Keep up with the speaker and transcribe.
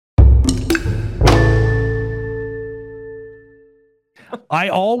I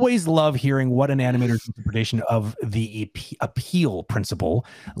always love hearing what an animator's interpretation of the appeal principle.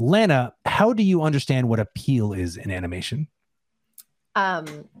 Lana, how do you understand what appeal is in animation?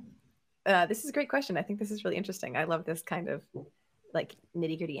 This is a great question. I think this is really interesting. I love this kind of like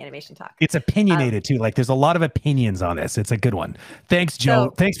nitty gritty animation talk. It's opinionated too. Like there's a lot of opinions on this. It's a good one. Thanks, Joe.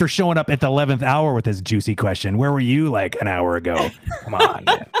 So, thanks for showing up at the 11th hour with this juicy question. Where were you like an hour ago? Come on.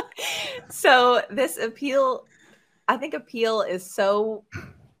 Man. So this appeal, I think appeal is so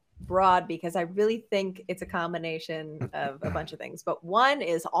broad because I really think it's a combination of a bunch of things. But one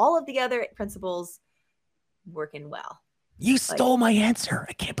is all of the other principles working well. You stole my answer.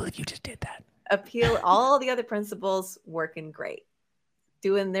 I can't believe you just did that. Appeal, all the other principles working great.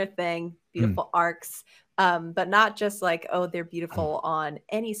 Doing their thing, beautiful arcs, but not just like, oh, they're beautiful on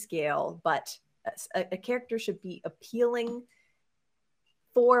any scale, but a character should be appealing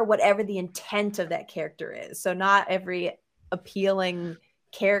for whatever the intent of that character is. So not every appealing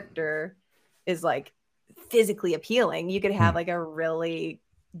character is like physically appealing. You could have like a really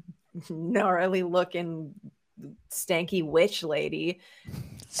gnarly looking stanky witch lady,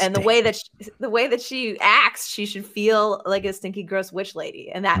 and the way that she acts, she should feel like a stinky gross witch lady,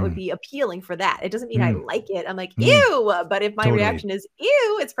 and that would be appealing for that. It doesn't mean I like it. I'm like, ew, but if my reaction is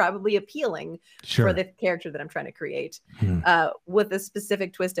ew, it's probably appealing for the character that I'm trying to create. With a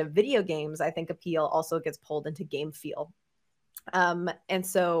specific twist of video games, I think appeal also gets pulled into game feel, and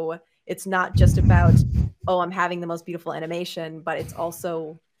so it's not just about, oh, I'm having the most beautiful animation, but it's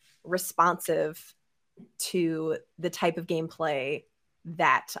also responsive to the type of gameplay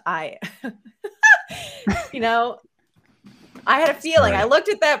that I, I had a feeling. I looked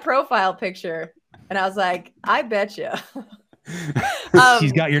at that profile picture and I was like, I bet you.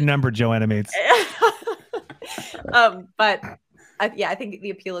 She's got your number, Joe Animates. But I think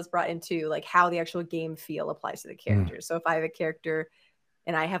the appeal is brought into like how the actual game feel applies to the character. So if I have a character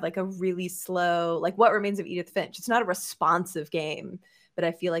and I have like a really slow, like What Remains of Edith Finch, it's not a responsive game, but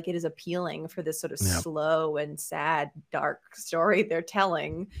I feel like it is appealing for this sort of slow and sad, dark story they're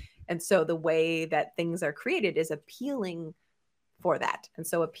telling. And so the way that things are created is appealing for that. And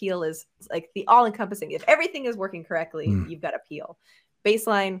so appeal is like the all-encompassing. If everything is working correctly, you've got appeal.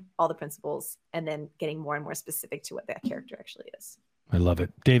 Baseline, all the principles, and then getting more and more specific to what that character actually is. I love it.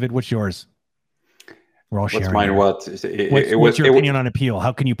 David, what's yours? We're all sharing. What's mine? What's your opinion on appeal?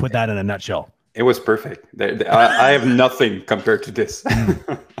 How can you put that in a nutshell? It was perfect. I have nothing compared to this.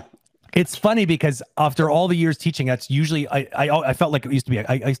 It's funny because after all the years teaching, that's usually I felt like it used to be.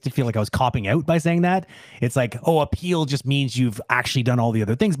 I used to feel like I was copping out by saying that. It's like, oh, appeal just means you've actually done all the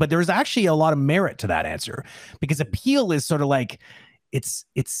other things. But there's actually a lot of merit to that answer, because appeal is sort of like it's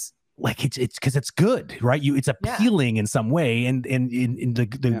like it's because it's good, right? It's appealing in some way, and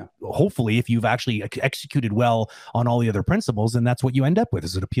hopefully, if you've actually executed well on all the other principles, and that's what you end up with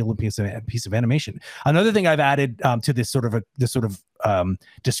is an appealing piece of animation. Another thing I've added to this sort of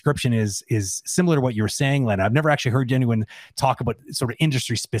description is similar to what you were saying, Lena. I've never actually heard anyone talk about sort of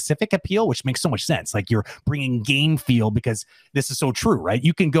industry specific appeal, which makes so much sense. Like you're bringing game feel, because this is so true, right?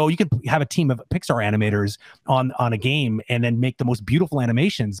 You can have a team of Pixar animators on a game and then make the most beautiful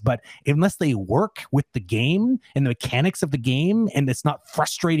animations, but unless they work with the game and the mechanics of the game and it's not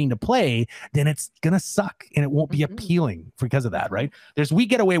frustrating to play, then it's gonna suck and it won't be appealing because of that, right? We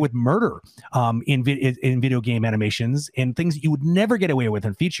get away with murder in video game animations and things that you would never get away with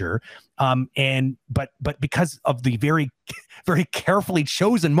in feature, but because of the very very carefully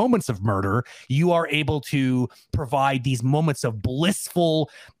chosen moments of murder, you are able to provide these moments of blissful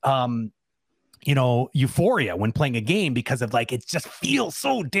euphoria when playing a game, because of like it just feels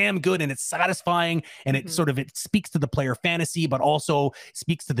so damn good and it's satisfying, and it speaks to the player fantasy, but also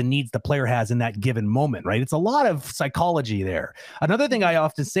speaks to the needs the player has in that given moment, right? It's a lot of psychology there. Another thing I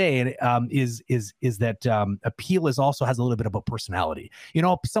often say is that appeal also has a little bit about personality.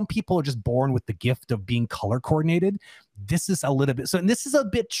 Some people are just born with the gift of being color coordinated. This is a little bit and this is a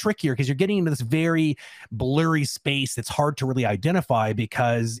bit trickier because you're getting into this very blurry space that's hard to really identify,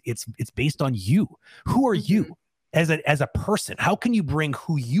 because it's based on you. Who are you as a person? How can you bring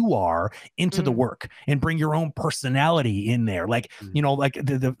who you are into the work and bring your own personality in there? Like,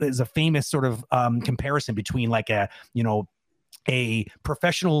 there's a famous sort of comparison between like a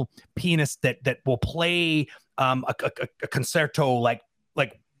professional pianist that will play a concerto like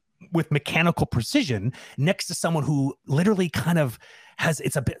with mechanical precision next to someone who literally kind of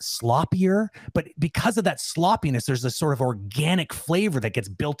it's a bit sloppier, but because of that sloppiness, there's a sort of organic flavor that gets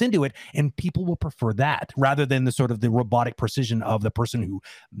built into it, and people will prefer that rather than the sort of the robotic precision of the person who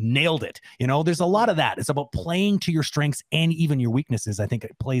nailed it. You know, there's a lot of that. It's about playing to your strengths and even your weaknesses. I think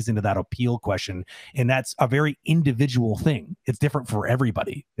it plays into that appeal question, and that's a very individual thing. It's different for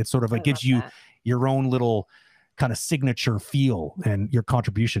everybody. It's sort of, it gives you your own little kind of signature feel and your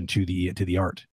contribution to the art.